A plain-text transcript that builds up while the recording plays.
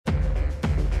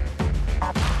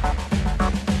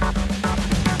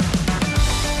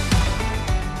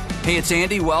Hey, it's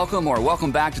Andy.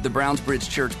 Welcome back to the Brownsbridge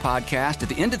Church podcast. At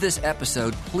the end of this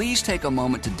episode, please take a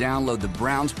moment to download the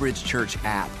Brownsbridge Church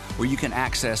app, where you can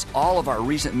access all of our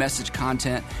recent message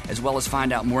content, as well as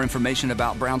find out more information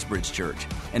about Brownsbridge Church.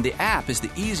 And the app is the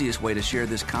easiest way to share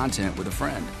this content with a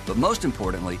friend. But most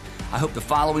importantly, I hope the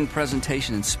following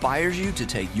presentation inspires you to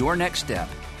take your next step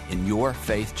in your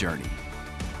faith journey.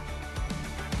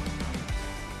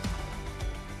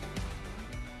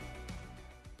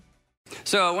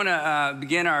 So I want to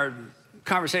begin our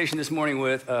conversation this morning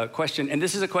with a question, and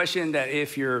this is a question that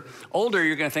if you're older,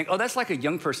 you're going to think, oh, that's like a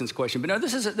young person's question. But no,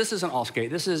 this is an all-skate.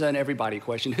 This is an everybody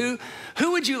question. Who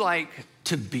would you like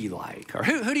to be like? Or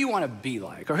who do you want to be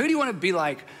like? Or who do you want to be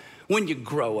like when you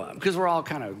grow up? Because we're all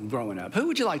kind of growing up. Who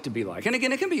would you like to be like? And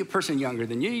again, it can be a person younger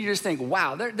than you. You just think,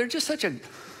 wow, they're just such a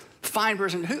fine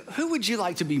person. Who would you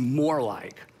like to be more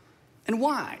like? And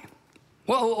why?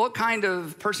 Well, what kind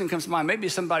of person comes to mind? Maybe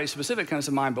somebody specific comes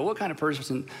to mind, but what kind of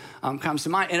person comes to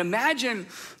mind? And imagine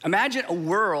a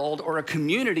world or a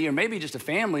community, or maybe just a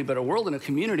family, but a world and a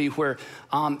community where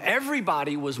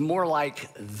everybody was more like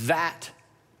that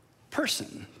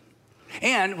person.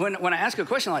 And when I ask a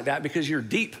question like that, because you're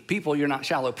deep people, you're not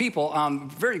shallow people,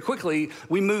 very quickly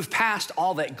we move past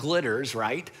all that glitters,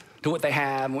 right? To what they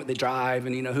have and what they drive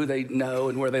and who they know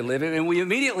and where they live. And we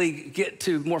immediately get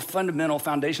to more fundamental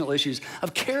foundational issues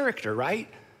of character, right?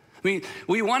 I mean,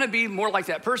 we want to be more like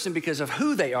that person because of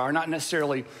who they are, not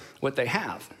necessarily what they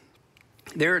have.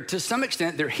 To some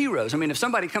extent, they're heroes. I mean, if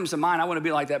somebody comes to mind, I want to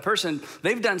be like that person,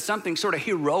 they've done something sort of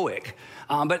heroic.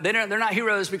 But they're not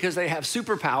heroes because they have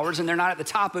superpowers, and they're not at the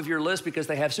top of your list because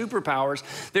they have superpowers.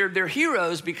 They're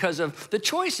heroes because of the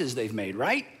choices they've made,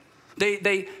 right?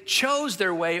 They chose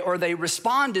their way, or they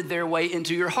responded their way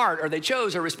into your heart, or they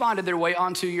chose or responded their way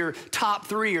onto your top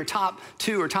 3 or top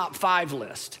 2 or top 5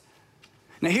 list.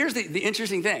 Now, here's the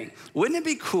interesting thing. Wouldn't it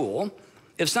be cool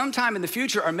if sometime in the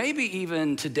future, or maybe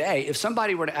even today, if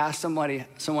somebody were to ask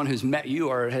someone who's met you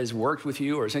or has worked with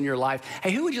you or is in your life,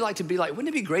 hey, who would you like to be like? Wouldn't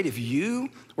it be great if you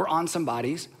were on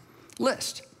somebody's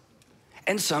list?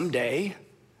 And someday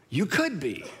you could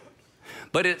be.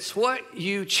 But it's what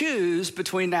you choose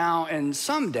between now and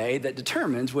someday that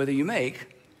determines whether you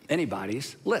make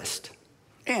anybody's list.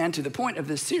 And to the point of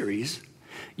this series,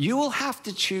 you will have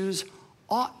to choose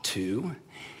ought to,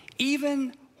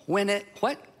 even when it,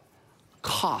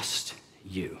 cost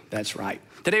you. That's right.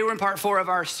 Today we're in part 4 of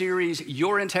our series,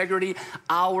 Your Integrity,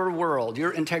 Our World.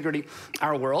 Your Integrity,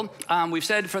 Our World. We've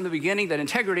said from the beginning that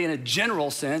integrity in a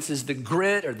general sense is the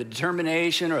grit or the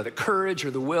determination or the courage or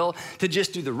the will to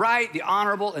just do the right, the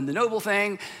honorable, and the noble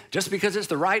thing, just because it's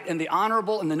the right and the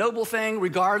honorable and the noble thing,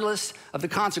 regardless of the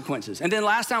consequences. And then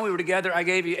last time we were together, I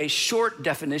gave you a short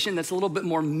definition that's a little bit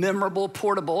more memorable,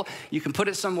 portable. You can put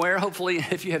it somewhere. Hopefully,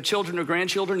 if you have children or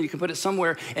grandchildren, you can put it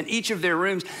somewhere in each of their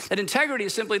rooms. That integrity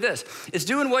is simply this.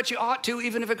 It's doing what you ought to,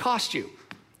 even if it costs you.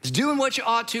 It's doing what you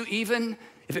ought to, even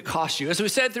if it costs you. As we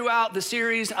said throughout the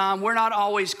series, we're not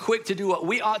always quick to do what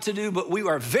we ought to do, but we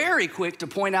are very quick to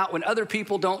point out when other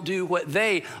people don't do what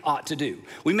they ought to do.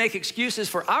 We make excuses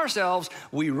for ourselves.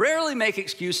 We rarely make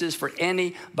excuses for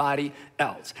anybody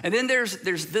else. And then there's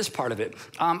this part of it.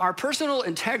 Our personal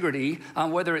integrity,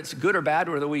 whether it's good or bad,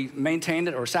 whether we maintain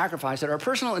it or sacrifice it, our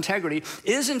personal integrity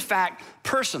is in fact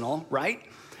personal, right?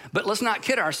 But let's not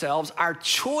kid ourselves. Our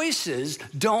choices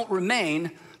don't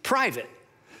remain private.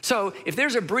 So if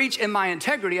there's a breach in my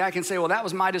integrity, I can say, well, that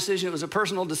was my decision. It was a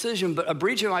personal decision, but a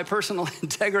breach in my personal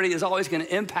integrity is always going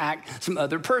to impact some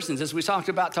other persons. As we talked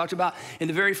about in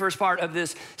the very first part of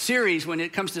this series, when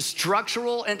it comes to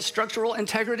structural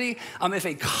integrity, if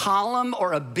a column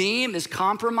or a beam is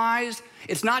compromised,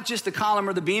 it's not just the column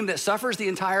or the beam that suffers, the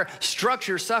entire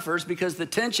structure suffers because the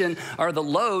tension or the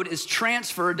load is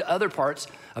transferred to other parts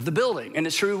of the building. And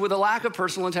it's true with a lack of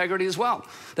personal integrity as well.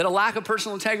 That a lack of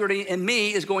personal integrity in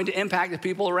me is going to impact the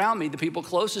people around me, the people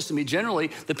closest to me,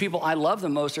 generally the people I love the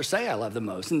most or say I love the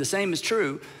most. And the same is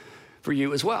true for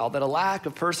you as well, that a lack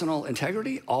of personal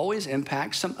integrity always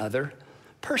impacts some other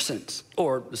persons.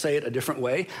 Or to say it a different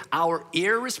way, our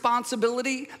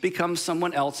irresponsibility becomes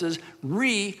someone else's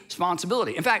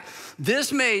responsibility. In fact,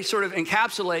 this may sort of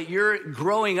encapsulate your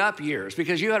growing up years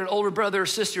because you had an older brother or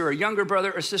sister or a younger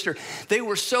brother or sister. They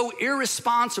were so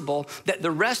irresponsible that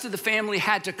the rest of the family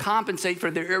had to compensate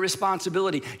for their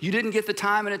irresponsibility. You didn't get the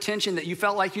time and attention that you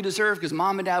felt like you deserved because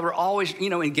mom and dad were always,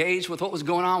 engaged with what was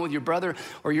going on with your brother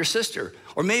or your sister.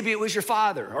 Or maybe it was your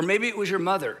father, or maybe it was your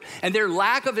mother. And their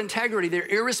lack of integrity, their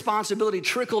irresponsibility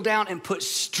trickled down and put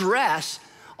stress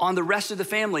on the rest of the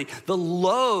family. The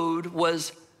load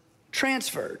was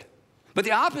transferred. But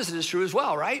the opposite is true as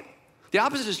well, right? The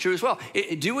opposite is true as well.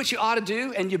 Do what you ought to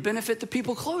do and you benefit the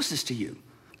people closest to you.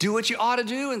 Do what you ought to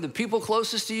do and the people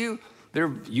closest to you,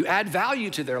 you add value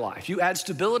to their life. You add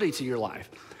stability to your life.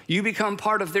 You become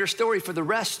part of their story for the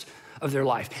rest of their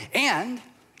life. And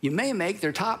you may make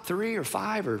their top 3 or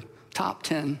 5 or top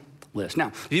 10 list. Now,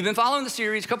 if you've been following the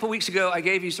series, a couple weeks ago, I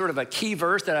gave you sort of a key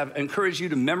verse that I've encouraged you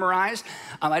to memorize.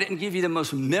 I didn't give you the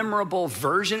most memorable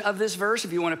version of this verse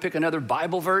if you want to pick another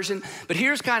Bible version, but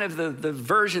here's kind of the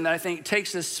version that I think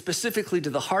takes us specifically to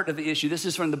the heart of the issue. This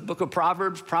is from the book of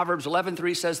Proverbs. Proverbs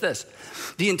 11:3 says this: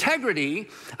 the integrity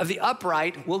of the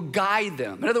upright will guide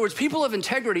them. In other words, people of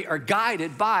integrity are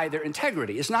guided by their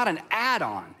integrity. It's not an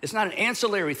add-on. It's not an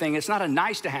ancillary thing. It's not a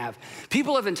nice to have.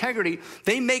 People of integrity,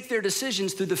 they make their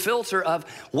decisions through the filter of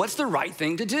what's the right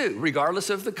thing to do, regardless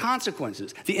of the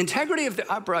consequences. The integrity of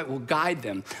the upright will guide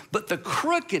them, but the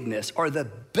crookedness or the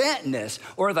bentness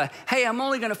or the, hey, I'm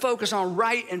only gonna focus on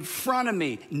right in front of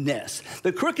me-ness,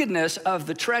 the crookedness of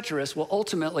the treacherous will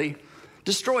ultimately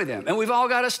destroy them. And we've all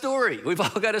got a story. We've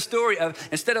all got a story of,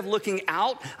 instead of looking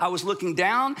out, I was looking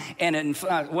down, and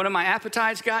one of my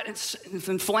appetites got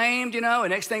inflamed, and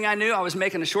next thing I knew, I was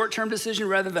making a short-term decision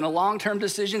rather than a long-term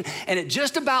decision, and it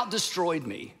just about destroyed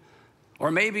me. Or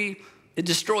maybe it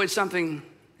destroyed something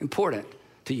important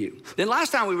to you. Then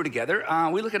last time we were together,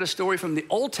 we looked at a story from the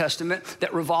Old Testament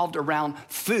that revolved around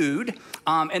food,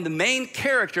 and the main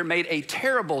character made a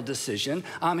terrible decision.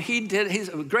 He's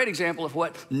a great example of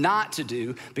what not to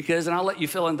do, because, and I'll let you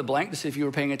fill in the blank to see if you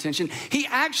were paying attention, he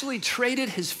actually traded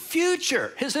his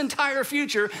future, his entire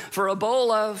future, for a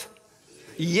bowl of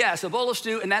yes, a bowl of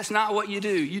stew, and that's not what you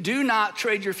do. You do not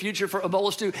trade your future for a bowl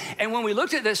of stew. And when we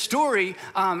looked at this story,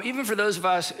 even for those of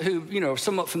us who, are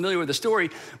somewhat familiar with the story,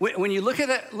 when you look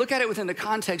at it within the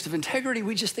context of integrity,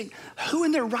 we just think, who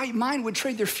in their right mind would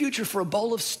trade their future for a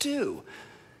bowl of stew?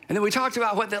 And then we talked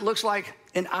about what that looks like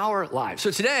in our lives. So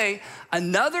today,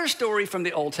 another story from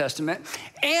the Old Testament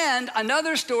and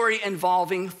another story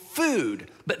involving food.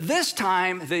 But this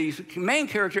time, the main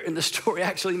character in the story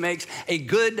actually makes a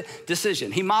good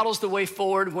decision. He models the way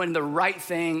forward when the right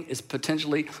thing is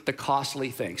potentially the costly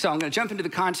thing. So I'm gonna jump into the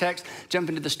context, jump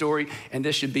into the story, and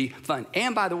this should be fun.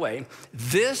 And by the way,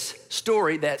 this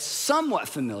story that's somewhat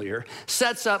familiar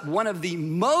sets up one of the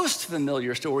most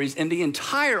familiar stories in the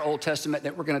entire Old Testament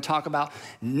that we're gonna talk about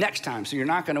next time. So you're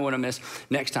not gonna wanna miss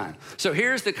next time. So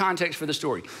here's the context for the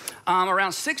story.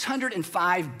 Around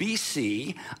 605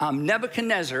 BC,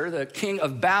 Nebuchadnezzar, the king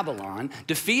of Babylon,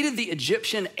 defeated the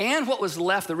Egyptian and what was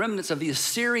left, the remnants of the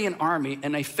Assyrian army,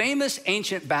 in a famous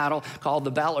ancient battle called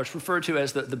the battle, or it's referred to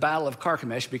as the Battle of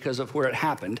Carchemish because of where it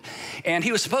happened. And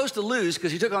he was supposed to lose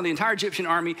because he took on the entire Egyptian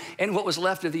army and what was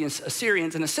left of the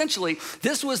Assyrians. And essentially,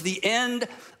 this was the end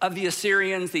of the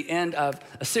Assyrians, the end of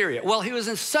Assyria. Well, he was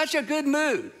in such a good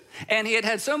mood, and he had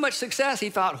had so much success, he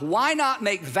thought, why not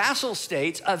make vassal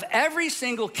states of every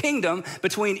single kingdom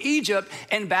between Egypt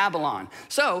and Babylon?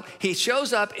 So he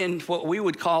shows up in what we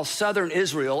would call southern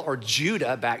Israel, or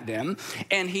Judah back then,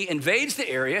 and he invades the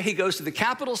area. He goes to the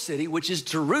capital city, which is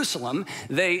Jerusalem.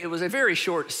 It was a very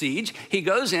short siege. He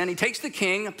goes in, he takes the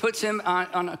king, puts him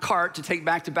on a cart to take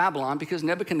back to Babylon, because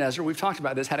Nebuchadnezzar, we've talked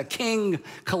about this, had a king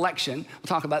collection. We'll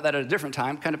talk about that at a different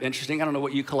time. Kind of interesting. I don't know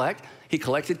what you collect. He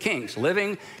collected kings,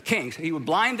 living kings. He would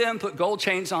blind them, put gold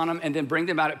chains on them, and then bring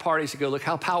them out at parties to go, look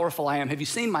how powerful I am. Have you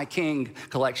seen my king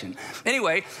collection?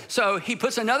 Anyway, so he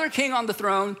puts another king on the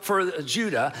throne for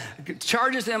Judah,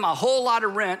 charges them a whole lot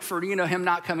of rent for him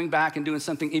not coming back and doing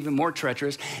something even more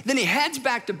treacherous. Then he heads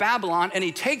back to Babylon and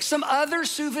he takes some other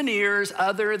souvenirs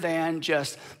other than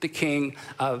just the king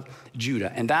of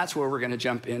Judah. And that's where we're gonna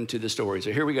jump into the story.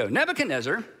 So here we go.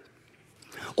 Nebuchadnezzar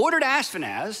ordered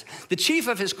Ashpenaz, the chief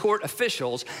of his court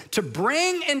officials, to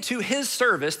bring into his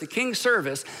service, the king's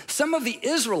service, some of the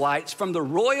Israelites from the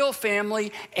royal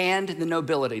family and the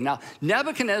nobility. Now,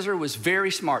 Nebuchadnezzar was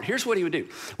very smart. Here's what he would do.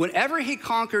 Whenever he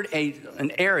conquered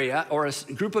an area or a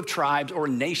group of tribes or a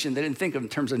nation, they didn't think of in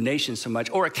terms of nations so much,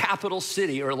 or a capital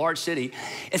city or a large city,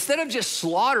 instead of just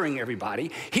slaughtering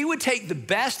everybody, he would take the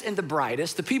best and the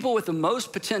brightest, the people with the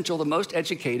most potential, the most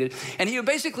educated, and he would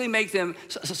basically make them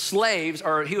slaves,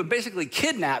 or he would basically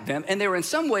kidnap them, and in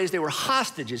some ways they were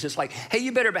hostages. It's like, hey,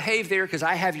 you better behave there because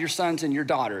I have your sons and your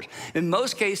daughters. In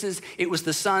most cases, it was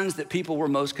the sons that people were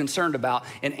most concerned about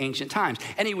in ancient times.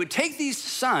 And he would take these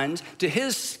sons to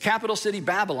his capital city,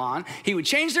 Babylon. He would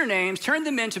change their names, turn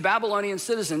them into Babylonian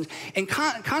citizens, and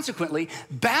consequently,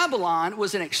 Babylon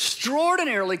was an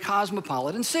extraordinarily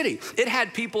cosmopolitan city. It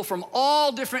had people from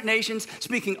all different nations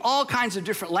speaking all kinds of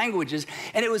different languages,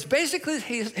 and it was basically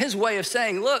his way of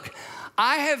saying, look,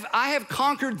 I have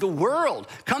conquered the world.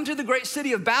 Come to the great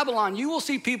city of Babylon. You will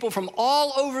see people from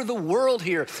all over the world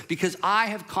here because I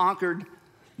have conquered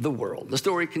the world. The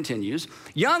story continues.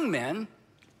 Young men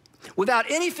without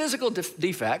any physical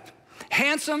defect,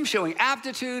 handsome, showing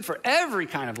aptitude for every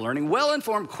kind of learning,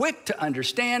 well-informed, quick to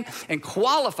understand, and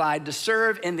qualified to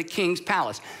serve in the king's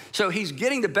palace. So he's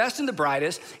getting the best and the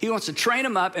brightest. He wants to train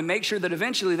them up and make sure that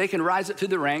eventually they can rise up through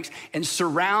the ranks and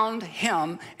surround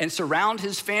him and surround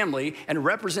his family and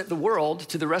represent the world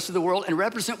to the rest of the world and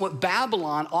represent what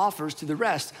Babylon offers to the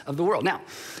rest of the world. Now,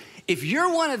 if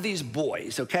you're one of these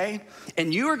boys, okay,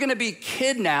 and you are gonna be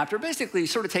kidnapped or basically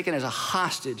sort of taken as a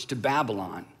hostage to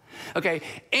Babylon, okay,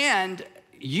 and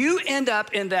you end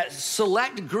up in that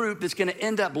select group that's gonna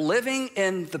end up living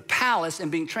in the palace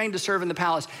and being trained to serve in the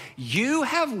palace, you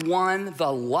have won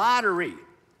the lottery.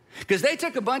 Because they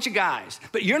took a bunch of guys,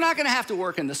 but you're not gonna have to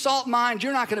work in the salt mines,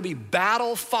 you're not gonna be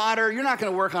battle fodder, you're not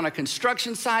gonna work on a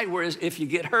construction site, whereas if you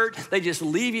get hurt, they just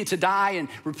leave you to die and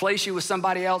replace you with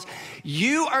somebody else.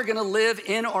 You are gonna live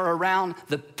in or around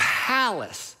the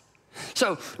palace.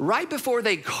 So right before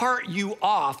they cart you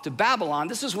off to Babylon,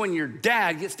 this is when your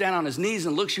dad gets down on his knees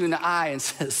and looks you in the eye and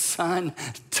says, son,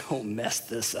 don't mess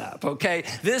this up, okay?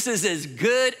 This is as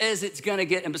good as it's gonna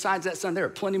get. And besides that, son, there are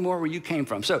plenty more where you came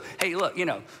from. So, hey, look,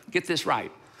 get this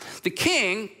right. The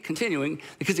king, continuing,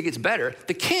 because it gets better,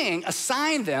 the king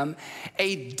assigned them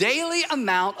a daily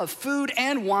amount of food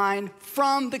and wine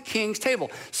from the king's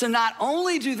table. So not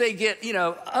only do they get,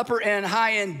 upper and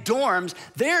high end dorms,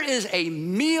 there is a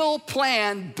meal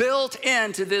plan built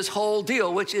into this whole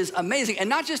deal, which is amazing. And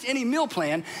not just any meal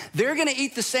plan, they're gonna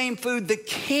eat the same food the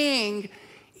king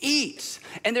eats,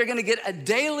 and they're gonna get a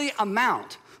daily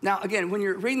amount. Now, again, when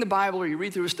you're reading the Bible or you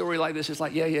read through a story like this, it's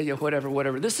like, yeah,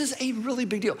 whatever. This is a really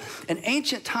big deal. In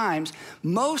ancient times,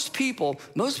 most people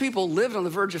lived on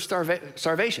the verge of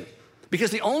starvation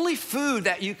because the only food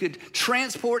that you could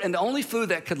transport and the only food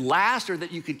that could last or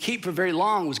that you could keep for very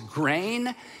long was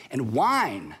grain and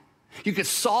wine. You could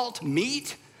salt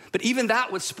meat, but even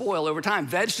that would spoil over time.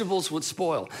 Vegetables would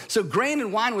spoil. So grain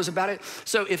and wine was about it.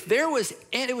 So if there was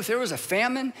a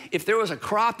famine, if there was a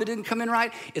crop that didn't come in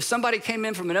right, if somebody came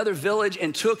in from another village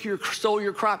and stole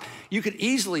your crop, you could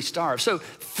easily starve. So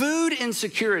food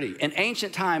insecurity in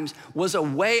ancient times was a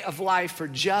way of life for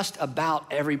just about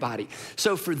everybody.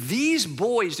 So for these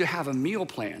boys to have a meal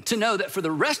plan, to know that for the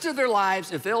rest of their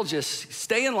lives, if they'll just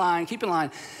stay in line, keep in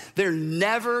line, they're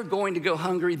never going to go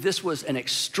hungry. This was an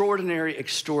extraordinary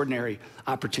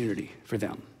opportunity for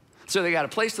them. So they got a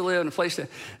place to live and a place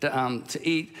to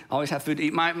eat, always have food to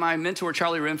eat. My mentor,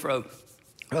 Charlie Renfro,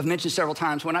 I've mentioned several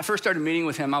times, when I first started meeting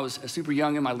with him, I was super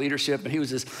young in my leadership, and he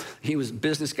was a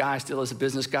business guy, still is a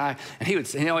business guy, and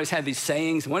he always had these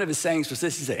sayings. One of his sayings was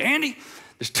this: he said, Andy,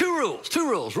 there's two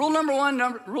rules. Rule number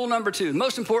one, rule number two,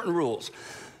 most important rules.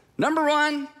 Number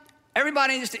one,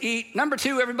 everybody needs to eat. Number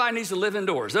two, everybody needs to live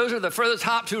indoors. Those are the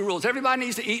top two rules. Everybody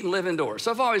needs to eat and live indoors.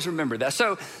 So I've always remembered that.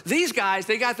 So these guys,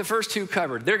 they got the first two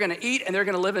covered. They're gonna eat and they're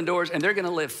gonna live indoors and they're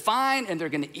gonna live fine and they're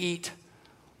gonna eat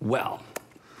well.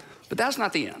 But that's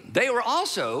not the end. They were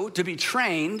also to be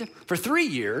trained for 3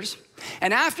 years,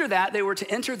 and after that, they were to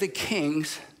enter the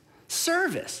king's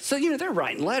service. So, they're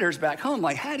writing letters back home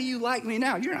like, how do you like me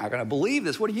now? You're not gonna believe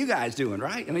this. What are you guys doing,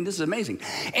 right? I mean, this is amazing.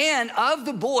 And of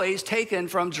the boys taken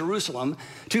from Jerusalem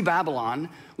to Babylon,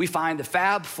 we find the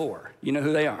Fab Four. You know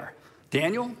who they are?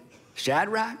 Daniel,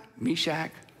 Shadrach,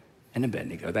 Meshach, and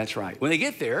Abednego. That's right. When they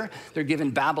get there, they're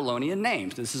given Babylonian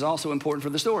names. This is also important for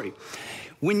the story.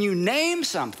 When you name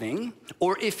something,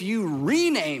 or if you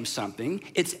rename something,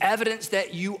 it's evidence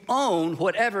that you own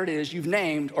whatever it is you've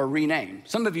named or renamed.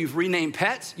 Some of you've renamed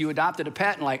pets. You adopted a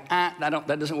pet and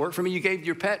that doesn't work for me. You gave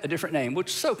your pet a different name, which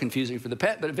is so confusing for the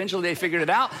pet, but eventually they figured it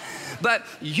out. But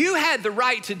you had the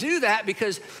right to do that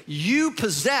because you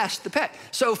possessed the pet.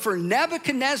 So for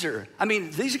Nebuchadnezzar,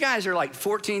 these guys are like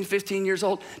 14, 15 years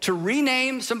old. To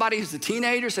rename somebody who's a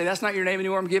teenager, say, that's not your name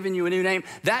anymore, I'm giving you a new name.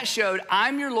 That showed,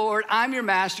 I'm your Lord, I'm your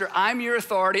master, I'm your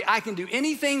authority. I can do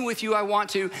anything with you I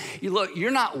want to.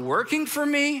 You're not working for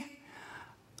me.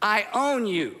 I own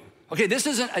you. Okay, this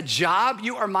isn't a job.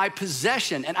 You are my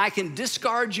possession, and I can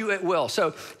discard you at will.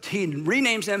 So he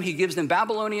renames them. He gives them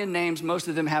Babylonian names. Most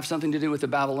of them have something to do with the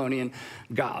Babylonian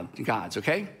gods,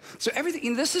 okay? So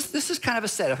everything, this is kind of a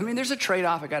setup. There's a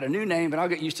trade-off. I got a new name, but I'll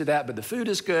get used to that. But the food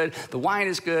is good. The wine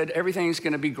is good. Everything's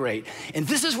going to be great. And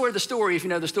this is where the story, if you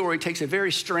know the story, takes a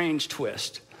very strange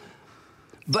twist.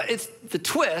 But it's the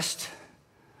twist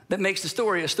that makes the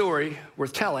story a story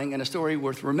worth telling and a story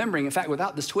worth remembering. In fact,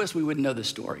 without this twist, we wouldn't know this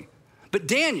story. But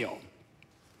Daniel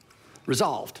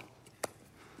resolved.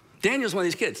 Daniel's one of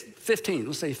these kids, 15,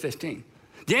 let's say 15.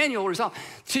 Daniel resolved.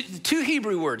 Two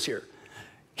Hebrew words here.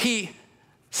 He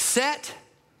set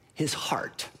his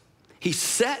heart. He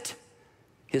set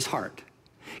his heart.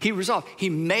 He resolved. He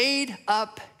made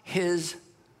up his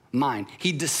mind.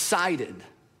 He decided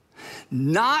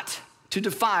not to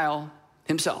defile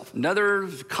himself. Another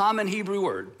common Hebrew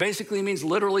word basically means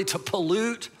literally to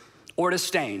pollute or to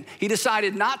stain. He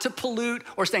decided not to pollute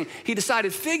or stain. He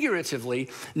decided figuratively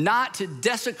not to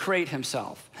desecrate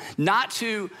himself, not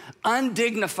to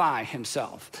undignify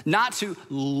himself, not to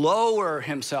lower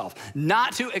himself,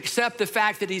 not to accept the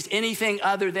fact that he's anything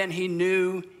other than he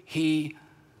knew he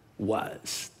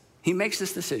was. He makes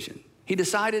this decision. He'd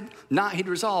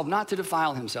resolved not to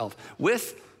defile himself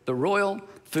with the royal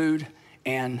food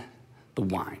and the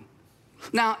wine.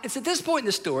 Now, it's at this point in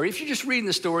the story, if you're just reading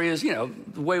the story as, the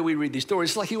way we read these stories,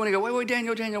 it's like you want to go, wait,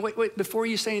 Daniel, wait, before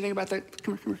you say anything about that,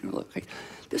 come here, look. Okay,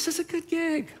 this is a good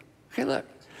gig. Okay, look.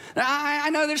 Now,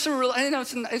 I know there's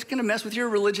it's going to mess with your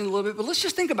religion a little bit, but let's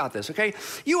just think about this, okay?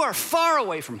 You are far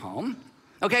away from home.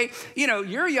 Okay,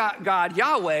 your God,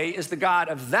 Yahweh, is the God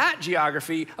of that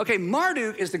geography. Okay,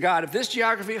 Marduk is the God of this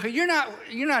geography. Okay, you're not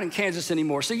in Kansas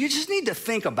anymore, so you just need to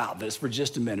think about this for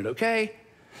just a minute, okay?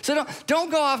 So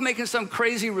don't go off making some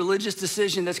crazy religious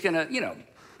decision that's gonna,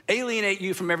 alienate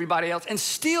you from everybody else and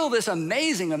steal this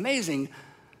amazing, amazing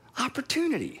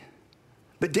opportunity.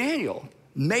 But Daniel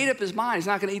made up his mind. He's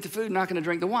not gonna eat the food, not gonna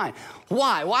drink the wine.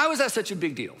 Why? Why was that such a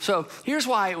big deal? So here's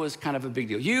why it was kind of a big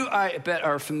deal. You, I bet,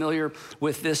 are familiar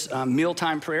with this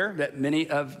mealtime prayer that many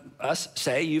of us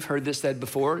say. You've heard this said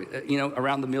before,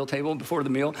 around the meal table, before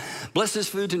the meal. Bless this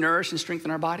food to nourish and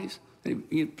strengthen our bodies.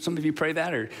 Some of you pray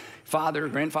that, or father or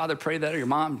grandfather pray that, or your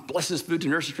mom, bless this food to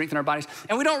nourish and strengthen our bodies.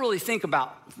 And we don't really think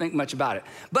much about it.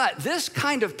 But this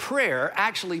kind of prayer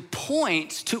actually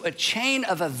points to a chain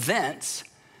of events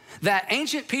that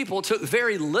ancient people took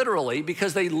very literally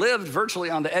because they lived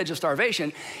virtually on the edge of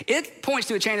starvation. It points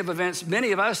to a chain of events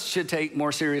many of us should take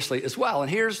more seriously as well. And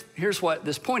here's what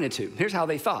this pointed to. Here's how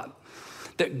they thought.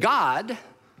 That God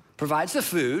provides the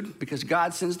food because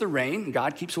God sends the rain,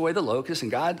 God keeps away the locusts,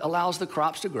 and God allows the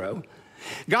crops to grow.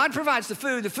 God provides the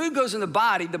food goes in the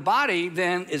body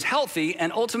then is healthy,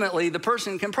 and ultimately the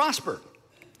person can prosper.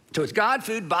 So it's God,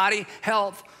 food, body,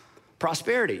 health,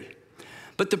 prosperity.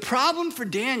 But the problem for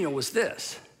Daniel was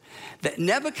this, that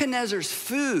Nebuchadnezzar's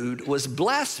food was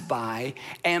blessed by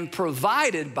and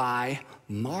provided by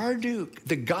Marduk,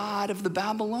 the god of the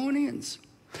Babylonians.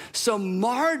 So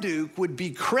Marduk would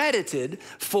be credited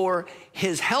for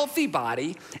his healthy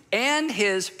body and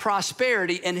his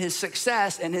prosperity and his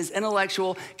success and his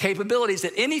intellectual capabilities.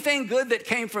 That anything good that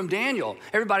came from Daniel,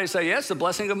 everybody would say, yes, the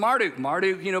blessing of Marduk.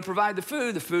 Marduk, provide the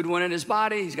food went in his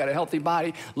body, he's got a healthy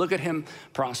body, look at him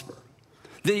prosper.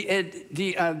 The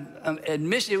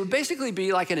admission, it would basically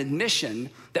be like an admission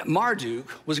that Marduk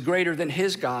was greater than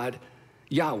his God,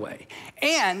 Yahweh.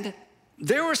 And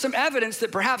there was some evidence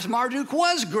that perhaps Marduk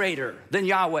was greater than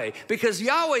Yahweh because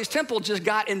Yahweh's temple just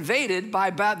got invaded by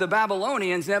the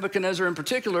Babylonians, Nebuchadnezzar in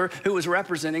particular, who was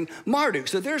representing Marduk.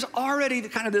 So there's already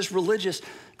kind of this religious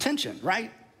tension,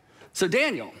 right? So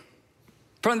Daniel,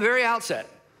 from the very outset,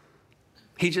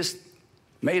 he just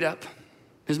made up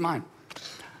his mind.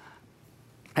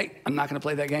 Hey, I'm not gonna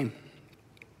play that game.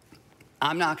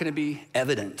 I'm not gonna be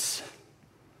evidence.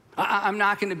 I'm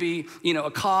not gonna be,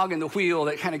 a cog in the wheel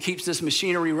that kind of keeps this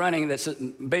machinery running that's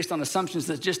based on assumptions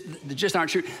that just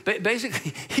aren't true. But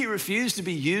basically, he refused to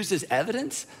be used as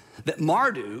evidence that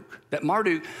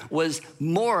Marduk was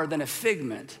more than a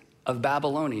figment of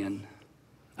Babylonian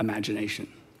imagination.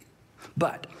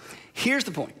 But here's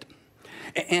the point.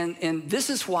 And this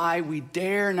is why we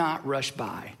dare not rush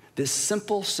by this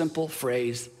simple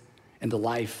phrase in the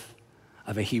life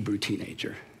of a Hebrew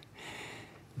teenager.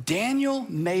 Daniel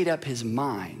made up his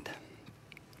mind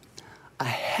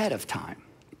ahead of time.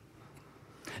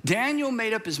 Daniel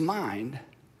made up his mind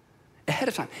ahead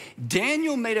of time.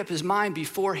 Daniel made up his mind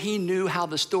before he knew how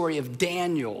the story of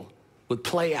Daniel would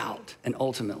play out and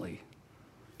ultimately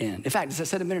end. In fact, as I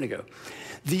said a minute ago,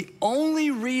 the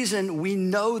only reason we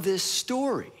know this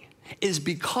story is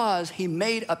because he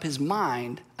made up his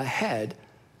mind ahead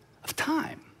of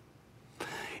time.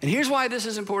 And here's why this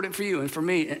is important for you and for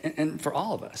me and for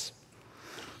all of us.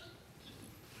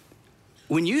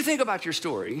 When you think about your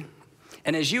story,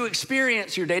 and as you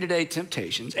experience your day-to-day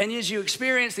temptations, and as you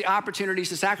experience the opportunities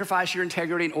to sacrifice your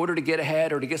integrity in order to get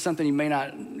ahead or to get something you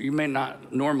may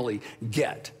not normally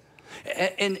get,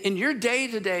 in your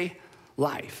day-to-day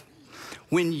life,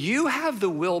 when you have the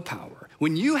willpower,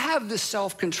 when you have the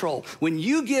self-control, when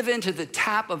you give into the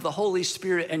tap of the Holy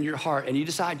Spirit in your heart and you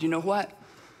decide, you know what?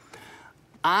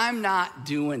 I'm not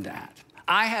doing that.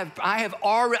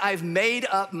 I've made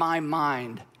up my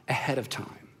mind ahead of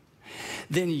time,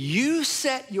 then you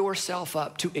set yourself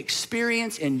up to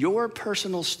experience in your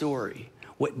personal story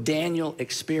what Daniel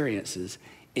experiences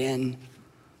in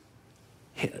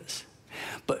his.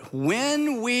 But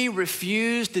when we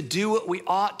refuse to do what we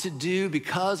ought to do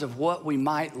because of what we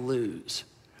might lose,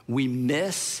 we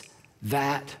miss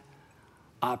that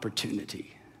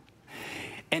opportunity.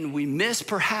 And we miss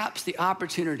perhaps the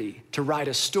opportunity to write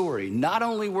a story not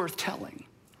only worth telling,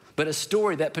 but a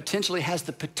story that potentially has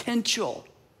the potential,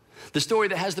 the story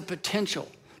that has the potential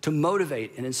to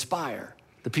motivate and inspire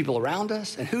the people around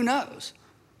us, and who knows,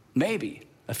 maybe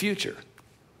a future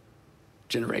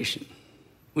generation.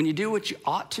 When you do what you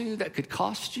ought to, that could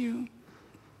cost you.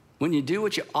 When you do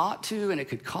what you ought to and it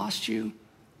could cost you,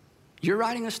 you're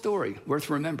writing a story worth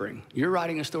remembering. You're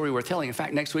writing a story worth telling. In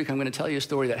fact, next week I'm going to tell you a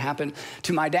story that happened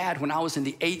to my dad when I was in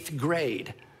the 8th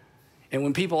grade. And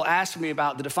when people ask me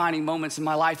about the defining moments in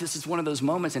my life, this is one of those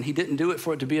moments, and he didn't do it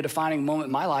for it to be a defining moment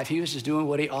in my life. He was just doing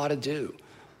what he ought to do.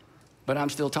 But I'm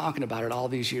still talking about it all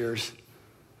these years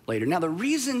later. Now, the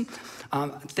reason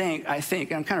I'm kind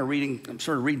of reading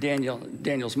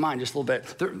Daniel's mind just a little bit.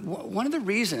 One of the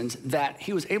reasons that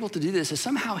he was able to do this is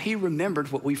somehow he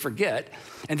remembered what we forget,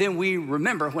 and then we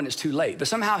remember when it's too late. But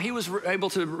somehow he was able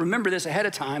to remember this ahead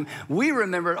of time. We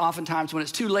remember it oftentimes when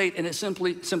it's too late, and it's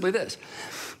simply this,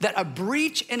 that a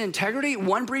breach in integrity,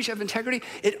 one breach of integrity,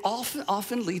 it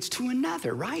often leads to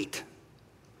another, right?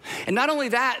 And not only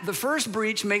that, the first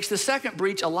breach makes the second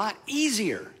breach a lot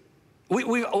easier.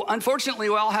 Unfortunately,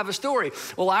 we all have a story.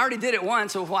 Well, I already did it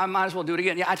once, so I might as well do it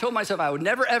again. Yeah, I told myself I would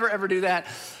never, ever, ever do that,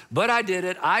 but I did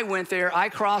it. I went there, I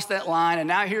crossed that line, and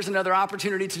now here's another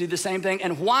opportunity to do the same thing.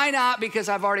 And why not? Because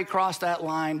I've already crossed that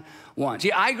line once.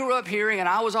 Yeah, I grew up hearing, and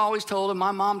I was always told, and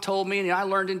my mom told me, and I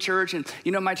learned in church, and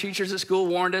my teachers at school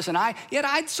warned us, and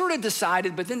I'd sort of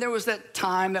decided, but then there was that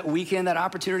time, that weekend, that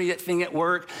opportunity, that thing at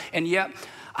work, and yet,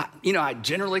 I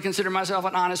generally consider myself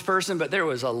an honest person, but there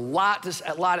was a lot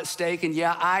at stake. And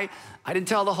I didn't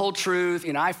tell the whole truth.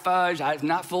 I fudged.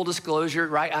 Not full disclosure,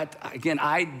 right?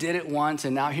 I did it once,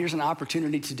 and now here's an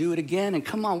opportunity to do it again. And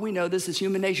come on, we know this is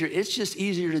human nature. It's just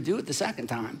easier to do it the second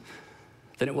time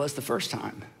than it was the first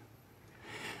time.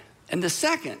 And the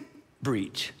second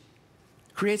breach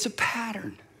creates a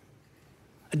pattern,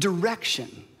 a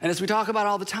direction. And as we talk about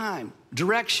all the time,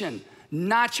 direction,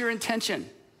 not your intention.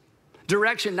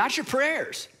 Direction, not your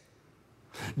prayers.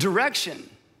 Direction,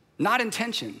 not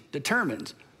intention,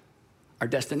 determines our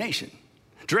destination.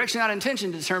 Direction, not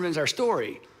intention, determines our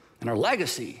story and our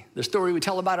legacy, the story we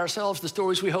tell about ourselves, the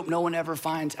stories we hope no one ever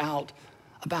finds out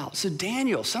about. So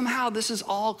Daniel, somehow this is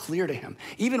all clear to him.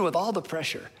 Even with all the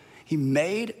pressure, he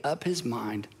made up his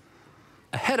mind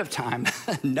ahead of time,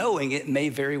 knowing it may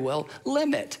very well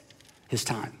limit his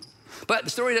time. But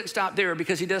the story doesn't stop there,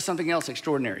 because he does something else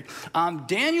extraordinary.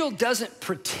 Daniel doesn't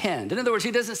pretend. In other words, he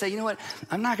doesn't say, you know what,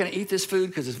 I'm not going to eat this food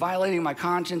because it's violating my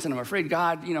conscience, and I'm afraid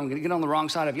God, I'm going to get on the wrong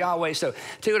side of Yahweh. So tell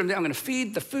you what I'm doing, I'm going to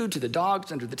feed the food to the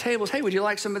dogs under the tables. Hey, would you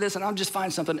like some of this? And I'll just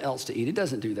find something else to eat. He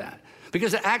doesn't do that,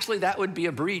 because actually that would be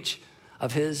a breach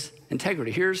of his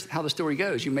integrity. Here's how the story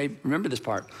goes. You may remember this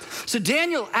part. So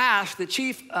Daniel asked the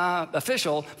chief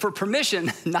official for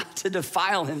permission not to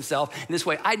defile himself in this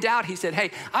way. I doubt he said, hey,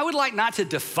 I would like not to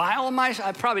defile myself.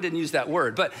 I probably didn't use that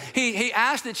word, but he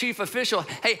asked the chief official,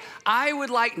 hey, I would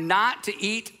like not to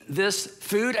eat this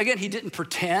food. Again, he didn't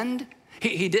pretend.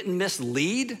 He didn't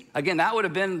mislead. Again, that would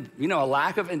have been, a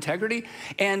lack of integrity.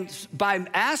 And by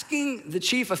asking the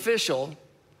chief official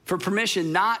for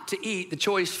permission not to eat the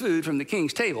choice food from the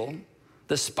king's table,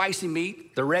 the spicy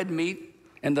meat, the red meat,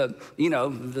 and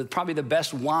probably the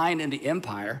best wine in the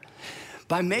empire,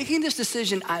 by making this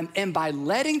decision and by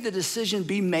letting the decision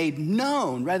be made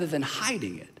known rather than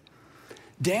hiding it,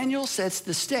 Daniel sets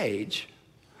the stage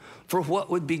for what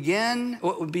would be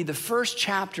the first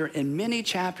chapter in many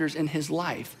chapters in his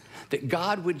life that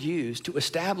God would use to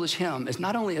establish him as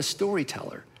not only a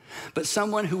storyteller, but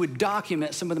someone who would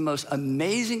document some of the most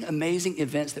amazing, amazing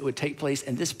events that would take place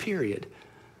in this period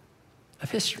of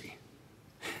history.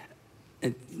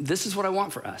 And this is what I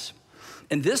want for us.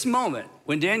 In this moment,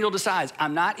 when Daniel decides,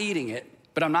 I'm not eating it,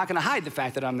 but I'm not going to hide the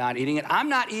fact that I'm not eating it. I'm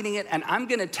not eating it, and I'm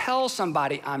going to tell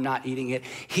somebody I'm not eating it.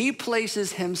 He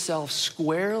places himself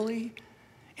squarely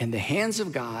in the hands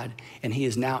of God, and he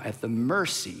is now at the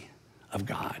mercy of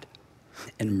God.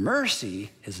 And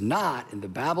mercy is not in the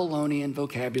Babylonian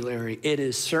vocabulary. It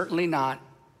is certainly not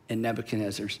in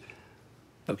Nebuchadnezzar's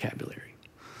vocabulary.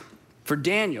 For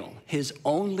Daniel, his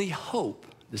only hope,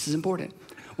 this is important,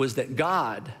 was that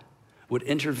God would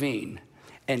intervene.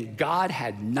 And God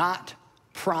had not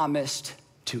promised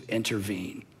to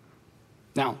intervene.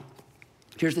 Now,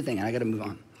 here's the thing, and I gotta move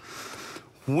on.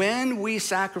 When we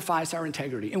sacrifice our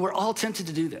integrity, and we're all tempted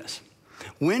to do this,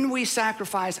 when we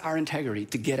sacrifice our integrity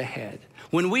to get ahead,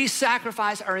 when we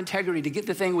sacrifice our integrity to get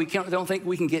the thing we don't think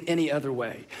we can get any other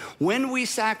way, when we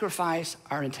sacrifice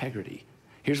our integrity,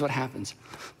 here's what happens.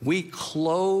 We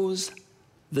close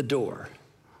the door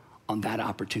on that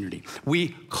opportunity. We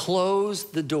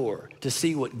close the door to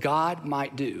see what God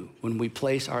might do when we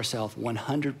place ourselves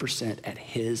 100% at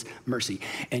his mercy.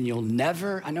 And you'll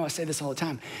never, I know I say this all the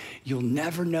time, you'll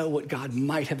never know what God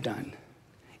might have done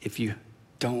if you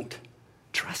don't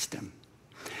trust him.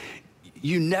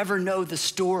 You never know the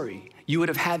story you would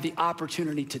have had the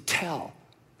opportunity to tell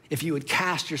if you would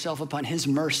cast yourself upon his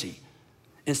mercy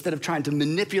instead of trying to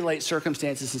manipulate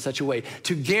circumstances in such a way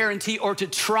to guarantee or to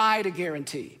try to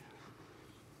guarantee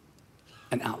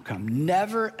an outcome.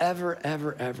 Never, ever,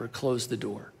 ever, ever close the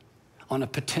door on a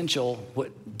potential,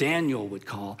 what Daniel would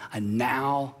call a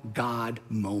now God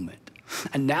moment.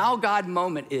 A now God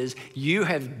moment is you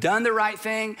have done the right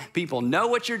thing, people know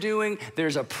what you're doing,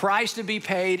 there's a price to be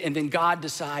paid, and then God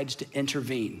decides to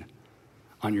intervene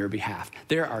on your behalf.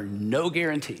 There are no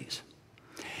guarantees.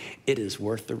 It is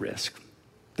worth the risk.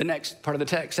 The next part of the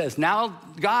text says, now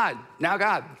God.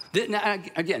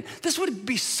 Again, this would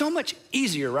be so much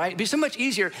easier, right? It'd be so much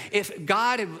easier if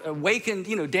God had awakened,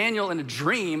 Daniel in a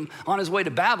dream on his way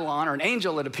to Babylon, or an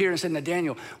angel had appeared and said, now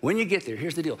Daniel, when you get there,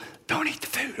 here's the deal. Don't eat the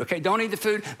food, okay? Don't eat the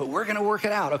food, but we're gonna work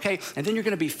it out, okay? And then you're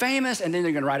gonna be famous, and then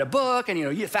you're gonna write a book,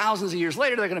 and thousands of years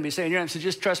later, they're gonna be saying, so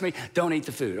just trust me, don't eat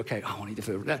the food, okay? I won't eat the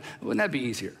food. Wouldn't that be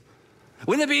easier?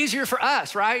 Wouldn't it be easier for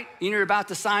us, right? You're about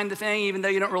to sign the thing, even though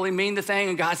you don't really mean the thing,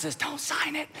 and God says, don't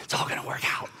sign it. It's all gonna work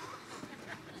out.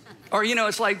 Or,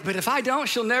 it's like, but if I don't,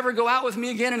 she'll never go out with me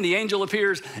again, and the angel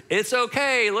appears. It's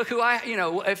okay, look who right?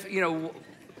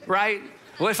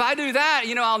 Well, if I do that,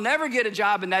 I'll never get a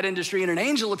job in that industry, and an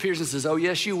angel appears and says, oh,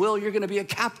 yes, you will. You're gonna be a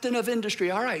captain of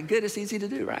industry. All right, good, it's easy to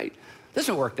do, right?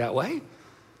 Doesn't work that way.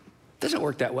 Doesn't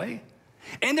work that way.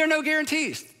 And there are no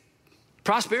guarantees.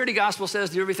 Prosperity gospel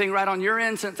says do everything right on your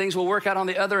end, so things will work out on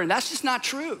the other, and that's just not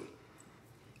true.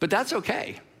 But that's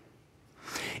okay.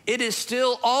 It is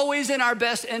still always in our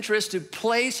best interest to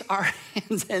place our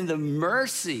hands in the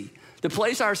mercy, to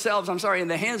place ourselves, in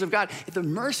the hands of God, at the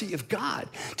mercy of God,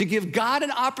 to give God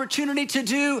an opportunity to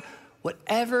do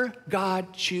whatever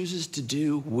God chooses to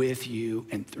do with you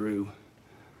and through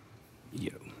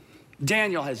you.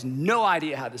 Daniel has no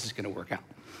idea how this is gonna work out.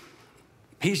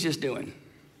 He's just doing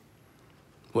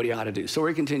what he ought to do. So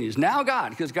he continues, now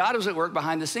God, because God was at work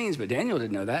behind the scenes, but Daniel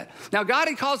didn't know that. Now God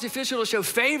had caused the official to show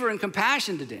favor and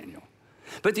compassion to Daniel.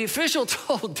 But the official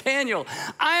told Daniel,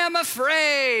 I'm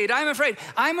afraid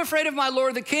of my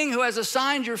lord the king, who has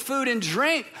assigned your food and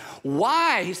drink.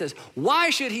 Why? He says, why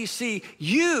should he see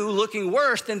you looking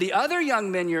worse than the other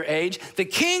young men your age? The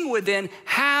king would then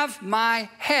have my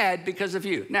head because of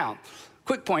you. Now,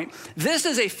 quick point, this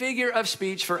is a figure of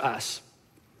speech for us.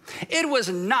 It was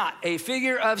not a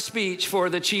figure of speech for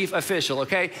the chief official,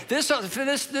 okay? This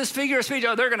figure of speech,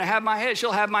 they're gonna have my head,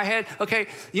 she'll have my head, okay?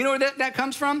 You know where that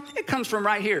comes from? It comes from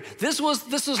right here. This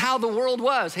is how the world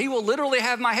was. He will literally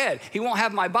have my head. He won't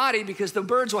have my body because the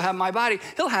birds will have my body.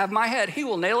 He'll have my head. He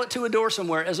will nail it to a door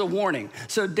somewhere as a warning.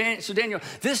 So Daniel,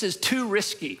 this is too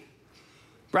risky,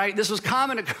 right? This was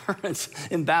common occurrence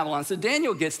in Babylon. So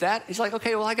Daniel gets that. He's like,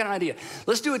 okay, well, I got an idea.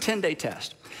 Let's do a 10-day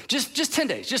test. Just 10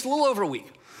 days, just a little over a week.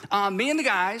 Me and the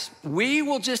guys, we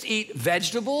will just eat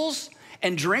vegetables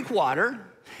and drink water.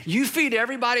 You feed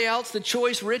everybody else the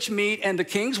choice rich meat and the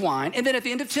king's wine. And then at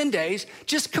the end of 10 days,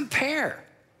 just compare.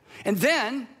 And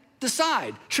then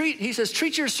decide. He says,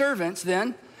 treat your servants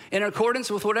then in accordance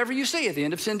with whatever you see. At the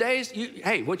end of 10 days,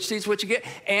 hey, what you see is what you get.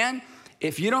 And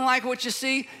if you don't like what you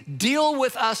see, deal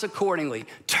with us accordingly.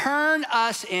 Turn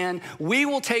us in. We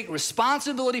will take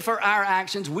responsibility for our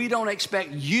actions. We don't expect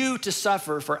you to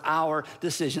suffer for our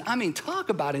decision. Talk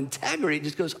about integrity. It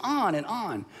just goes on and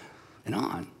on and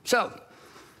on. So,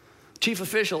 chief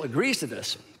official agrees to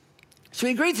this. So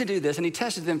he agreed to do this, and he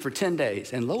tested them for 10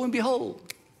 days. And lo and behold,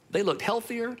 they looked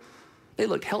healthier. They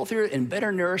looked healthier and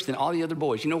better nourished than all the other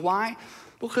boys. You know why?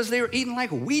 Because they were eating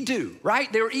like we do,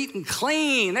 right? They were eating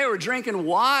clean. They were drinking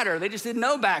water. They just didn't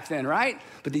know back then, right?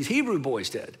 But these Hebrew boys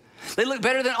did. They looked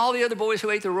better than all the other boys who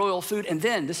ate the royal food. And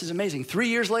then, this is amazing, 3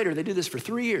 years later, they do this for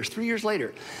 3 years. 3 years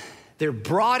later, they're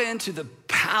brought into the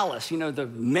palace, the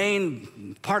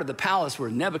main part of the palace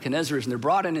where Nebuchadnezzar is, and they're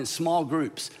brought in small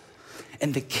groups.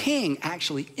 And the king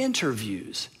actually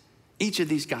interviews each of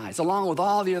these guys, along with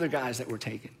all the other guys that were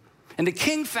taken. And the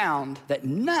king found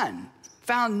none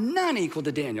equal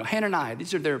to Daniel, Hananiah,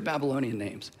 these are their Babylonian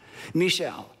names,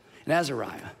 Mishael and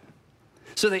Azariah.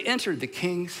 So they entered the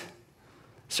king's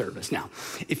service. Now,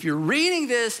 if you're reading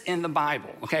this in the Bible,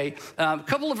 okay, a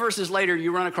couple of verses later,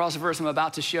 you run across a verse I'm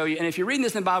about to show you. And if you're reading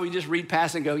this in the Bible, you just read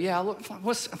past and go, yeah, look,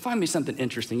 find me something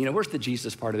interesting. You know, where's the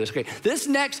Jesus part of this? Okay, this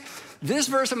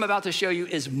verse I'm about to show you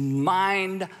is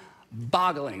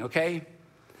mind-boggling, okay?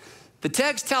 The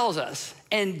text tells us,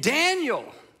 and Daniel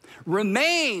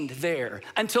remained there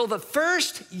until the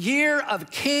first year of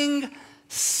King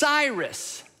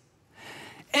Cyrus.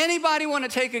 Anybody want to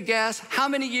take a guess how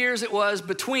many years it was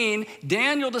between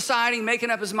Daniel deciding,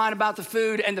 making up his mind about the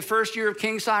food, and the first year of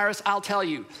King Cyrus? I'll tell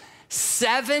you,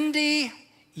 70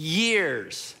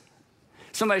 years.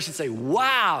 Somebody should say,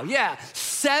 wow, yeah.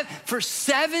 For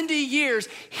 70 years,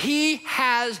 he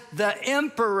has the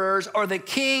emperor's or the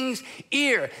king's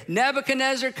ear.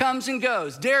 Nebuchadnezzar comes and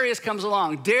goes. Darius comes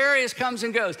along. Darius comes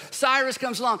and goes. Cyrus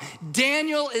comes along.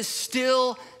 Daniel is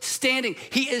still standing.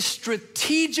 He is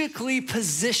strategically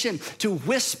positioned to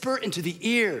whisper into the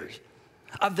ears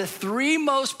of the three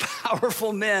most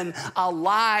powerful men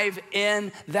alive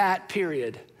in that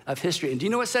period of history. And do you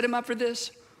know what set him up for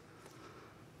this?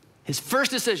 His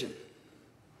first decision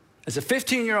as a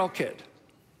 15-year-old kid,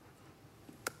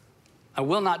 I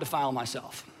will not defile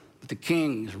myself with the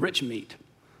king's rich meat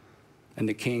and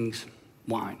the king's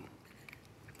wine.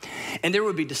 And there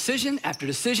would be decision after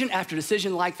decision after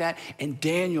decision like that, and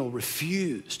Daniel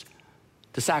refused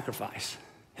to sacrifice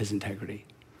his integrity.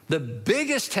 The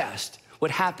biggest test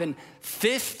would happen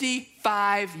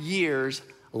 55 years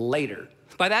later.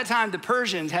 By that time, the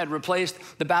Persians had replaced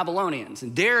the Babylonians,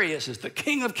 and Darius is the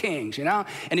king of kings, you know?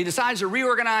 And he decides to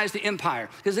reorganize the empire,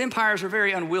 because empires are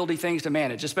very unwieldy things to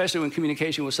manage, especially when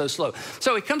communication was so slow.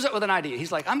 So he comes up with an idea.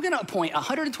 He's like, I'm gonna appoint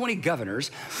 120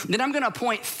 governors, then I'm gonna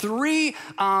appoint three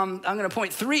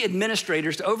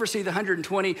administrators to oversee the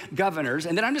 120 governors,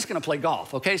 and then I'm just gonna play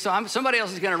golf, okay? So somebody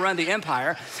else is gonna run the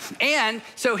empire. And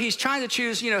so he's trying to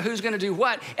choose, you know, who's gonna do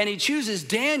what, and he chooses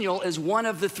Daniel as one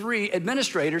of the three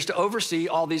administrators to oversee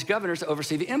all these governors to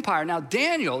oversee the empire. Now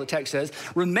Daniel, the text says,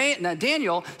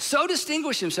 Daniel so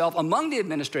distinguished himself among the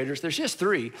administrators, there's just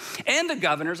three, and the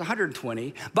governors,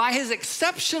 120, by his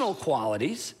exceptional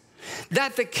qualities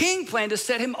that the king planned to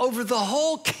set him over the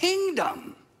whole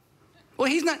kingdom. Well,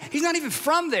 he's not even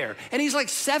from there, and he's like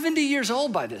 70 years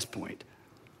old by this point.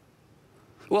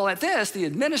 Well, at this, the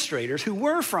administrators who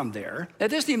were from there,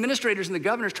 the administrators and the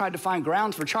governors tried to find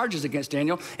grounds for charges against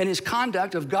Daniel and his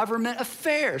conduct of government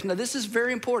affairs. Now, this is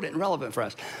very important and relevant for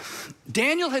us.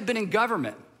 Daniel had been in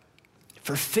government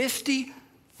for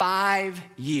 55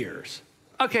 years.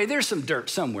 Okay, there's some dirt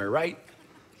somewhere, right?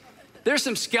 There's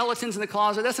some skeletons in the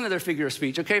closet. That's another figure of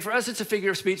speech, okay? For us, it's a figure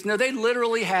of speech. No, they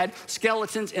literally had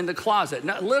skeletons in the closet.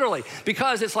 No, literally,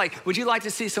 because it's like, would you like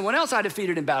to see someone else I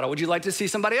defeated in battle? Would you like to see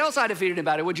somebody else I defeated in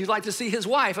battle? Would you like to see his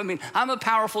wife? I mean, I'm a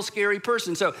powerful, scary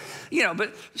person. So, you know,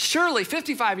 but surely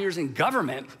 55 years in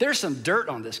government, there's some dirt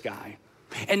on this guy.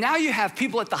 And now you have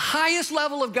people at the highest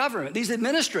level of government, these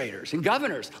administrators and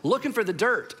governors, looking for the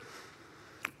dirt.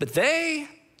 But they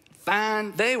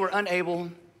were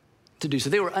unable to do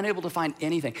so. They were unable to find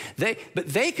anything. But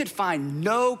they could find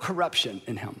no corruption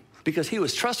in him because he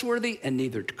was trustworthy and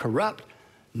neither corrupt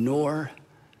nor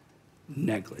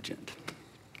negligent.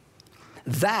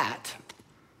 That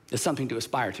is something to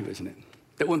aspire to, isn't it?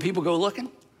 That when people go looking,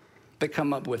 they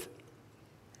come up with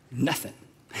nothing.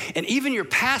 And even your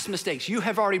past mistakes, you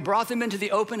have already brought them into the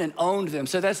open and owned them.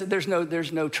 So there's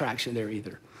no traction there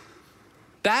either.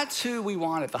 That's who we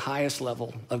want at the highest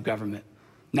level of government.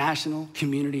 National,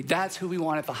 community, that's who we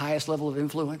want at the highest level of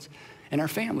influence, and our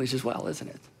families as well, isn't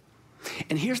it?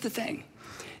 And here's the thing.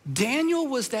 Daniel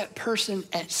was that person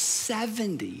at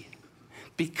 70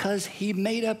 because he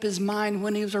made up his mind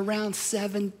when he was around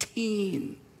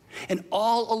 17. And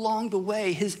all along the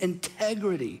way, his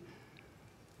integrity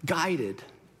guided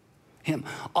him.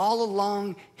 All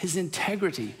along, his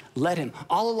integrity led him.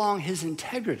 All along, his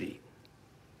integrity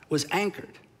was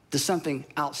anchored to something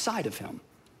outside of him.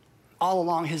 All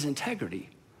along, his integrity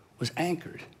was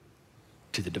anchored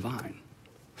to the divine.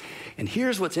 And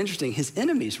here's what's interesting. His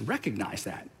enemies recognized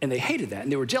that, and they hated that,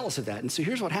 and they were jealous of that. And so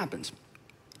here's what happens.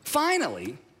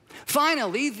 Finally,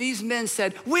 these men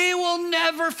said, we will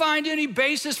never find any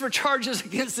basis for charges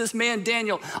against this man,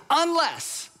 Daniel,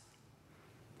 unless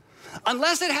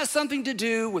it has something to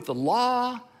do with the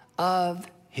law of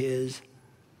his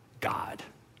God.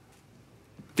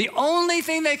 The only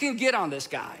thing they can get on this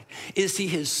guy is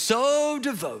he is so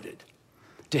devoted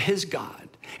to his God.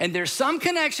 And there's some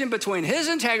connection between his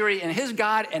integrity and his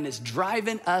God, and it's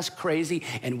driving us crazy.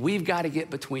 And we've got to get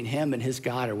between him and his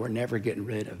God, or we're never getting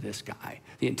rid of this guy.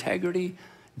 The integrity,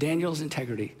 Daniel's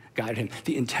integrity guided him.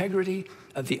 The integrity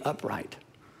of the upright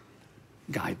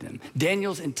guide them.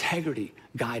 Daniel's integrity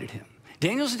guided him.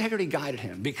 Daniel's integrity guided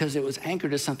him because it was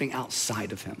anchored to something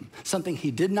outside of him, something he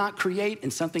did not create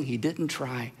and something he didn't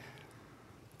try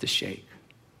to shake.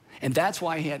 And that's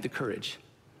why he had the courage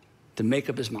to make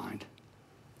up his mind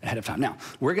ahead of time. Now,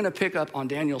 we're gonna pick up on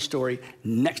Daniel's story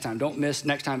next time. Don't miss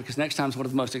next time, because next time is one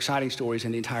of the most exciting stories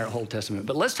in the entire Old Testament.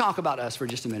 But let's talk about us for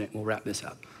just a minute. We'll wrap this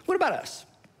up. What about us?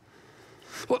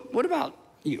 What about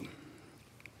you?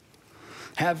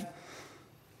 Have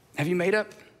you made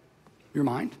up your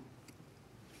mind?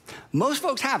 Most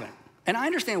folks haven't, and I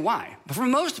understand why. But for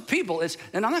most people,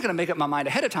 and I'm not gonna make up my mind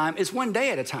ahead of time, it's one day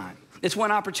at a time. It's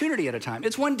one opportunity at a time.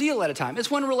 It's one deal at a time.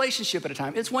 It's one relationship at a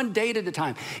time. It's one date at a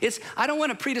time. I don't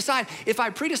wanna pre-decide. If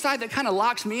I pre-decide, that kind of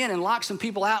locks me in and locks some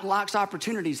people out and locks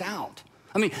opportunities out.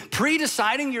 I mean,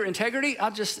 pre-deciding your integrity,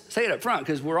 I'll just say it up front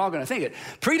because we're all gonna think it.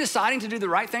 Pre-deciding to do the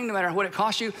right thing no matter what it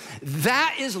costs you,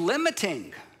 that is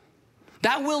limiting.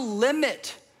 That will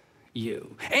limit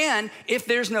you. And if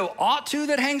there's no ought to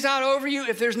that hangs out over you,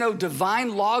 if there's no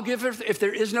divine lawgiver, if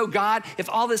there is no God, if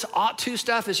all this ought to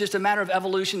stuff is just a matter of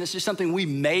evolution, it's just something we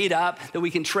made up that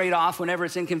we can trade off whenever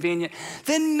it's inconvenient,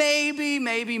 then maybe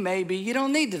you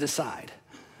don't need to decide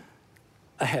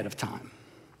ahead of time.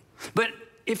 But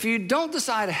if you don't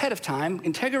decide ahead of time,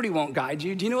 integrity won't guide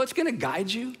you. Do you know what's gonna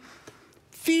guide you?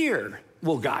 Fear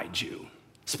will guide you.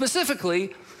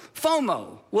 Specifically,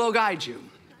 FOMO will guide you.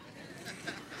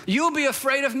 You'll be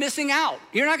afraid of missing out.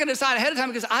 You're not gonna decide ahead of time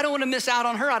because I don't wanna miss out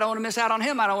on her. I don't wanna miss out on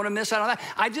him. I don't wanna miss out on that.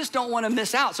 I just don't wanna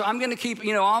miss out. So I'm gonna keep,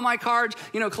 all my cards,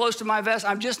 close to my vest.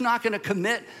 I'm just not gonna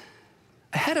commit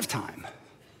ahead of time.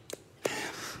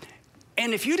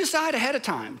 And if you decide ahead of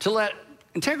time to let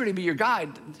integrity be your guide,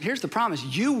 here's the promise: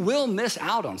 you will miss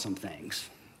out on some things.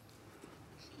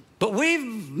 But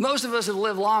most of us have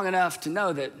lived long enough to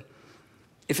know that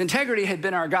if integrity had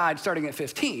been our guide starting at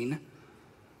 15,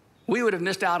 we would have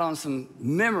missed out on some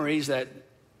memories that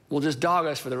will just dog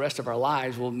us for the rest of our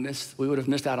lives. We would have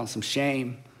missed out on some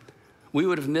shame. We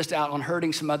would have missed out on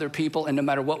hurting some other people, and no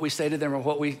matter what we say to them or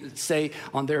what we say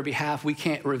on their behalf, we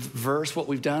can't reverse what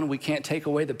we've done. We can't take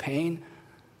away the pain.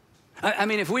 I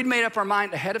mean, if we'd made up our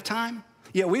mind ahead of time,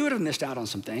 yeah, we would have missed out on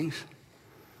some things.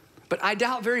 But I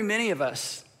doubt very many of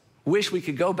us wish we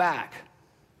could go back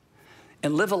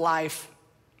and live a life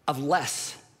of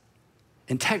less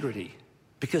integrity,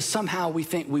 because somehow we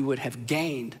think we would have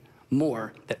gained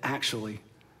more that actually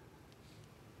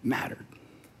mattered.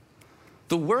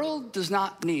 The world does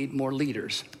not need more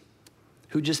leaders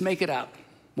who just make it up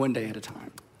one day at a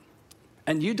time.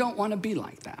 And you don't want to be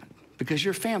like that, because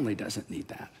your family doesn't need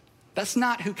that. That's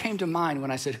not who came to mind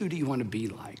when I said, who do you want to be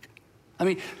like? I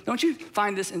mean, don't you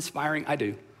find this inspiring? I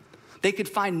do. They could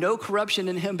find no corruption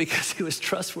in him because he was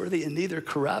trustworthy and neither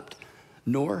corrupt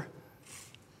nor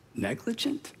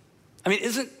negligent. I mean,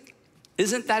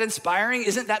 isn't that inspiring?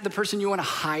 Isn't that the person you want to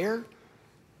hire?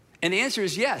 And the answer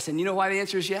is yes. And you know why the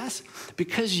answer is yes?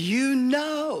 Because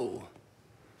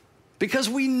because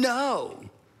we know.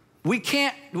 We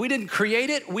didn't create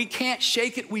it, we can't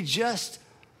shake it, we just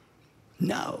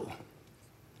know.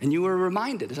 And you were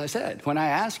reminded, as I said, when I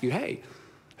asked you, hey,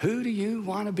 who do you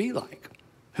want to be like?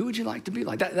 Who would you like to be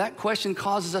like? That question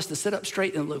causes us to sit up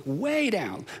straight and look way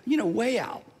down, way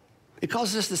out. It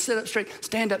causes us to sit up straight,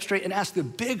 stand up straight, and ask the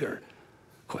bigger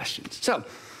questions. So,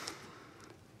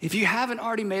 if you haven't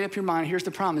already made up your mind, here's the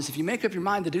promise. If you make up your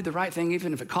mind to do the right thing,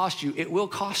 even if it costs you, it will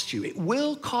cost you. It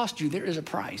will cost you. There is a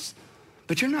price.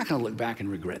 But you're not going to look back and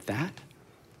regret that.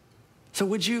 So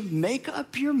would you make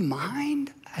up your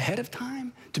mind ahead of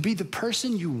time to be the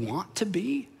person you want to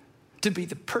be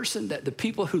the person that the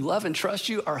people who love and trust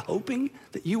you are hoping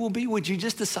that you will be? Would you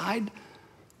just decide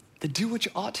to do what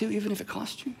you ought to, even if it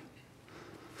costs you?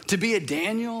 To be a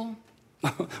Daniel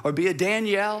or be a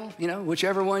Danielle,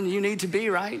 whichever one you need to be,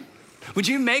 right? Would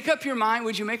you make up your mind?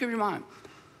 Would you make up your mind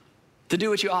to do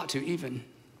what you ought to, even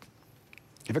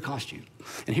if it costs you?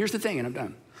 And here's the thing, and I'm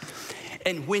done.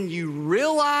 And when you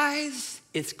realize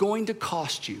it's going to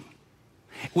cost you,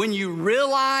 when you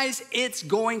realize it's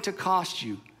going to cost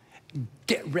you,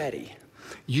 get ready.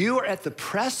 You are at the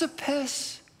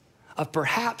precipice of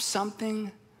perhaps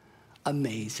something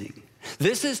amazing.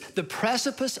 This is the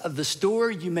precipice of the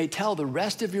story you may tell the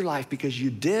rest of your life, because you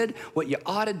did what you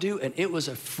ought to do and it was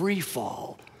a free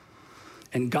fall.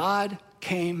 And God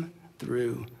came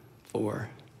through for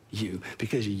you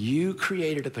because you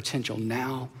created a potential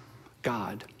now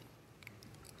God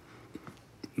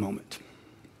moment.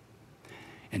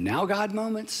 And now God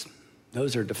moments,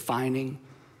 those are defining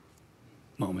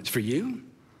moments for you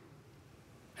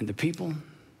and the people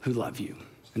who love you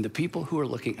and the people who are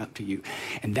looking up to you.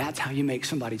 And that's how you make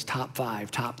somebody's top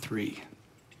 5, top 3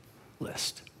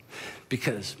 list.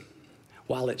 Because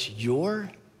while it's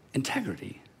your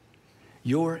integrity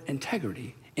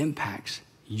impacts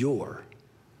your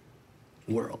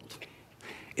world.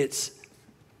 It's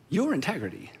your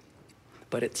integrity,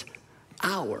 but it's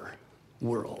our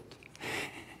world.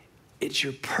 It's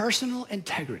your personal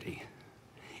integrity.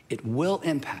 It will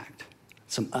impact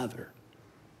some other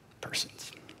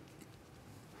persons.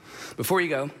 Before you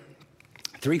go,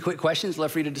 3 quick questions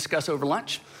left for you to discuss over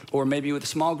lunch, or maybe with a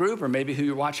small group, or maybe who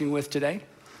you're watching with today.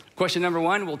 Question number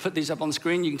 1, we'll put these up on the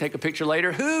screen. You can take a picture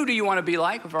later. Who do you want to be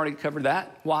like? We've already covered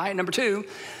that. Why? Number 2,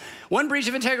 one breach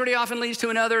of integrity often leads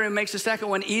to another and makes the second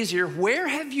one easier. Where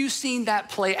have you seen that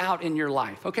play out in your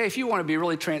life? Okay, if you want to be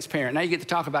really transparent, now you get to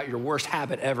talk about your worst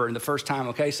habit ever in the first time,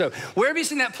 okay? So where have you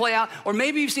seen that play out? Or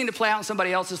maybe you've seen it play out in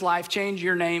somebody else's life. Change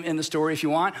your name in the story if you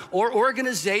want, or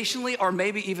organizationally, or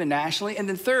maybe even nationally. And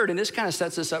then third, and this kind of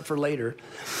sets us up for later,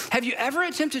 have you ever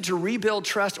attempted to rebuild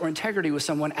trust or integrity with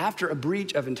someone after a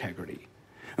breach of integrity?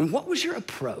 And what was your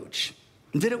approach?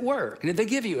 Did it work? And did they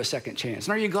give you a second chance?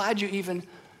 And are you glad you even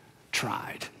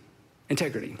tried?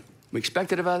 Integrity. We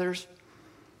expect it of others.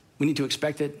 We need to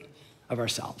expect it of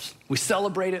ourselves. We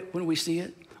celebrate it when we see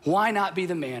it. Why not be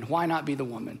the man? Why not be the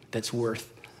woman that's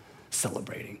worth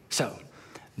celebrating? So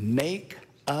make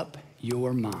up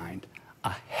your mind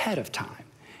ahead of time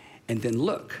and then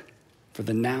look for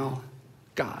the now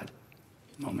God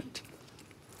moment.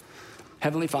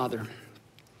 Heavenly Father,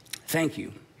 thank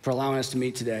you for allowing us to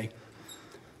meet today.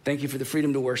 Thank you for the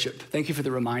freedom to worship. Thank you for the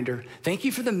reminder. Thank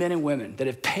you for the men and women that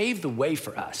have paved the way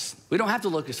for us. We don't have to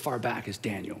look as far back as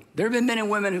Daniel. There have been men and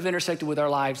women who've intersected with our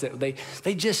lives that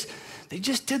they just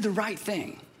did the right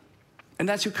thing. And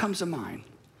that's who comes to mind.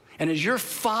 And as your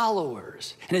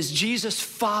followers, and as Jesus'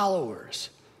 followers,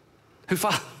 who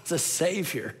follows a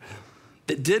Savior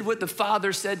that did what the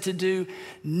Father said to do,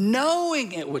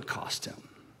 knowing it would cost him,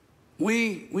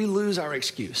 we lose our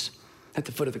excuse at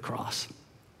the foot of the cross.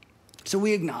 So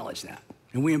we acknowledge that,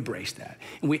 and we embrace that.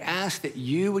 And we ask that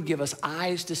you would give us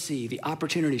eyes to see the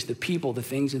opportunities, the people, the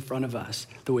things in front of us,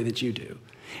 the way that you do,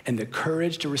 and the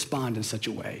courage to respond in such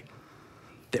a way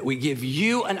that we give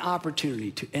you an opportunity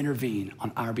to intervene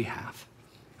on our behalf.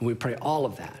 And we pray all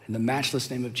of that in the matchless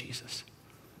name of Jesus.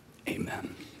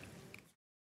 Amen.